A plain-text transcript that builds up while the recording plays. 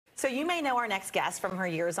So you may know our next guest from her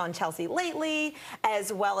years on Chelsea Lately,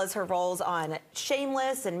 as well as her roles on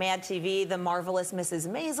Shameless and Mad TV, The Marvelous Mrs.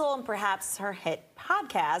 Maisel, and perhaps her hit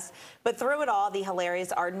podcast. But through it all, the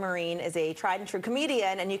hilarious Arden Myrin is a tried and true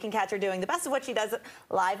comedian, and you can catch her doing the best of what she does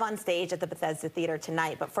live on stage at the Bethesda Theater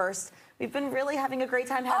tonight. But first, we've been really having a great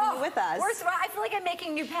time having you with us. First of all, I feel like I'm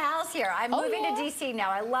making new pals here. I'm moving to DC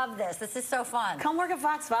now. I love this. This is so fun. Come work at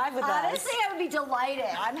Fox 5 with us. Honestly, I would be delighted.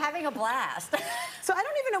 I'm having a blast. So I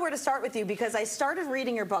don't even know where to start with you because I started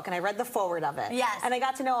reading your book and I read the foreword of it. Yes. And I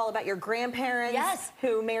got to know all about your grandparents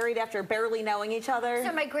who married after barely knowing each other.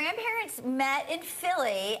 So my grandparents met in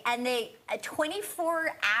Philly, and they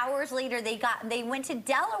 24 hours later they went to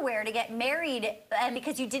Delaware to get married, and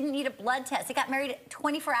because you didn't need a blood test. They got married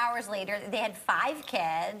 24 hours later. They had 5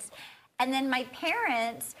 kids. And then my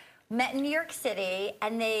parents met in New York City,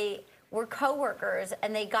 and they were co-workers,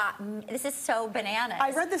 and they got, this is so bananas.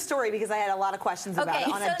 I read the story because I had a lot of questions about it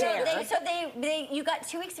on a dare. You got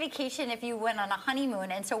 2 weeks vacation if you went on a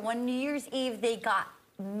honeymoon, and so one New Year's Eve they got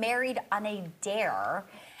married on a dare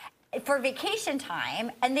for vacation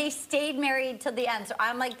time, and they stayed married till the end. So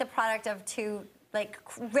I'm like the product of 2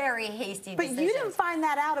 very hasty decisions. But you didn't find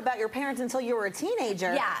that out about your parents until you were a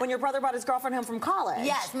teenager. Yeah. When your brother brought his girlfriend home from college.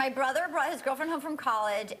 Yes, my brother brought his girlfriend home from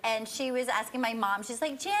college, and she was asking my mom. She's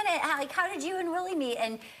like, Janet, how did you and Willie meet?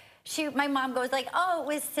 And my mom goes like, oh, it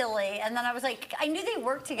was silly. And then I was like, I knew they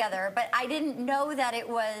worked together, but I didn't know that it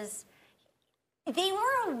was. They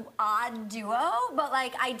were an odd duo, but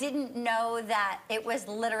I didn't know that it was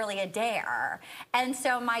literally a dare. And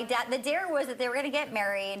so my dad, the dare was that they were going to get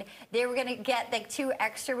married. They were going to get 2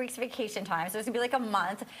 extra weeks vacation time. So it was going to be a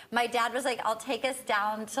month. My dad was like, I'll take us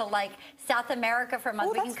down to South America for a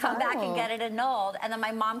month. We can come back and get it annulled. And then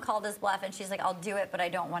my mom called his bluff, and she's like, I'll do it, but I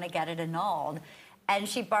don't want to get it annulled. And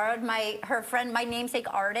she borrowed her friend, my namesake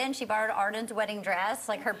Arden. She borrowed Arden's wedding dress,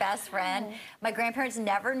 her best friend. My grandparents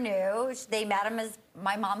never knew. They met him as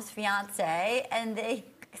my mom's fiance, and they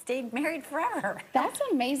stayed married forever. That's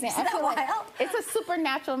amazing. Isn't that wild? It's a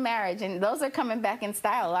supernatural marriage, and those are coming back in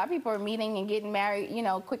style. A lot of people are meeting and getting married,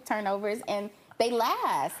 quick turnovers, and they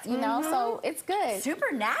last, know, so it's good.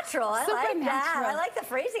 Supernatural. I like that. I like the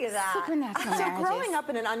phrasing of that. Supernatural So growing up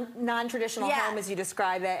in a non-traditional home, as you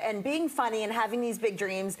describe it, and being funny and having these big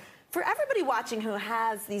dreams, for everybody watching who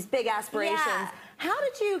has these big aspirations, how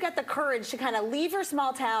did you get the courage to kind of leave your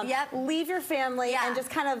small town, leave your family, and just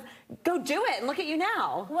kind of go do it? And look at you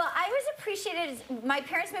now. Well, I was appreciated. My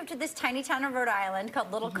parents moved to this tiny town in Rhode Island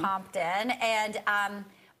called Little Compton, and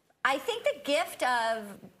I think the gift of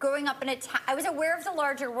growing up in a town, I was aware of the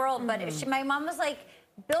larger world, but my mom was like,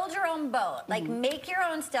 build your own boat, make your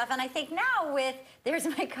own stuff. And I think now there's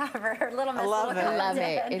my cover, Little Miss Little Compton. I love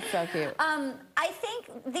it. It's so cute. I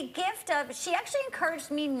think the gift of, she actually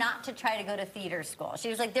encouraged me not to try to go to theater school. She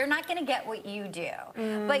was like, they're not going to get what you do,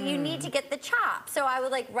 but you need to get the chops. So I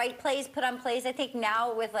would write plays, put on plays. I think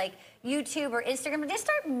now with YouTube or Instagram, just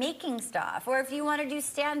start making stuff. Or if you want to do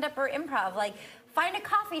stand-up or improv, find a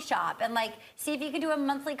coffee shop and see if you can do a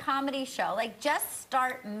monthly comedy show. Just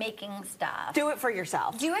start making stuff. Do it for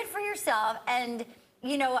yourself. Do it for yourself. And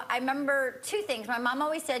I remember 2 things. My mom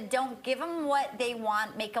always said, don't give them what they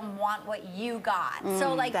want, make them want what you got.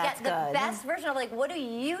 So get the best version of what do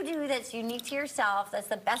you do that's unique to yourself, that's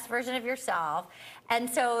the best version of yourself. And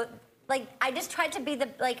so I just tried to be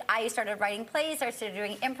I started writing plays, I started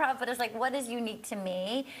doing improv, but it was what is unique to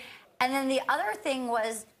me? And then the other thing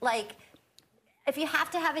was if you have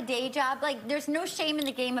to have a day job, there's no shame in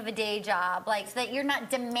the game of a day job, so that you're not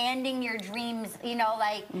demanding your dreams,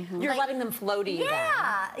 You're letting them flow to you.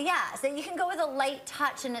 Yeah. So you can go with a light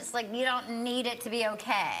touch, and it's you don't need it to be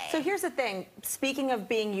okay. So here's the thing. Speaking of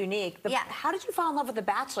being unique, how did you fall in love with The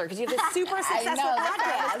Bachelor? Because you have this super successful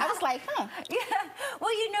podcast. I was like, huh. Yeah. Well,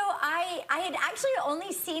 I had actually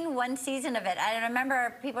only seen 1 season of it. I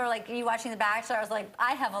remember people were like, are you watching The Bachelor? I was like,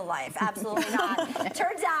 I have a life. Absolutely not.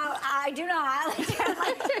 Turns out I do not.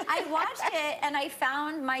 I watched it, and I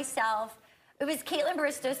found myself, it was Caitlin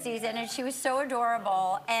Bristow's season, and she was so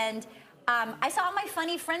adorable, and I saw my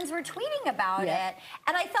funny friends were tweeting about it,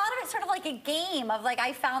 and I thought of it sort of like a game of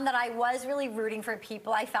I found that I was really rooting for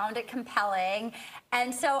people. I found it compelling,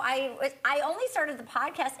 and so I only started the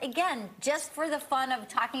podcast again just for the fun of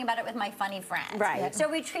talking about it with my funny friends. Right. So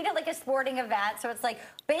we treat it like a sporting event. So it's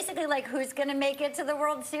basically who's going to make it to the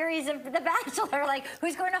World Series of The Bachelor,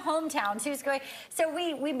 who's going to hometowns, who's going. So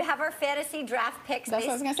we have our fantasy draft picks. That's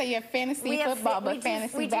what I was going to say. You have fantasy football, but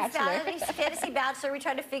fantasy Bachelor. We do fantasy Bachelor. We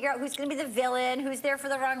try to figure out who's going to be the villain, who's there for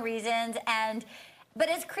the wrong reasons, but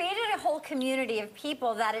it's created a whole community of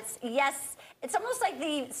people that it's almost like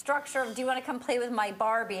the structure of, do you want to come play with my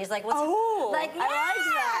Barbies? I like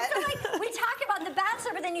that. So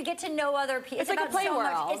you get to know other people. It's like a play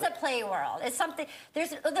world. It's a play world. It's something. There's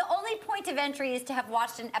the only point of entry is to have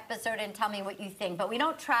watched an episode and tell me what you think. But we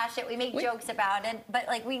don't trash it. We make jokes about it. But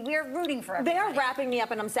like we're rooting for everybody. They are wrapping me up,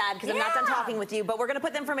 and I'm sad because I'm not done talking with you. But we're going to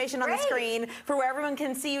put the information on the screen for where everyone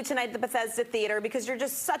can see you tonight at the Bethesda Theater because you're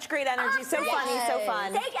just such great energy, so funny, so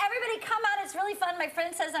fun. Thank everybody. Come out. It's really fun. My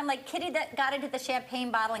friend says I'm like Kitty that got into the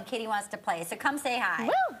champagne bottle, and Kitty wants to play. So come say hi.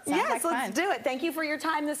 Woo! Sounds Yes, like let's fun. do it. Thank you for your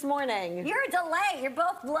time this morning. You're a delight. You're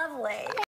both lovely.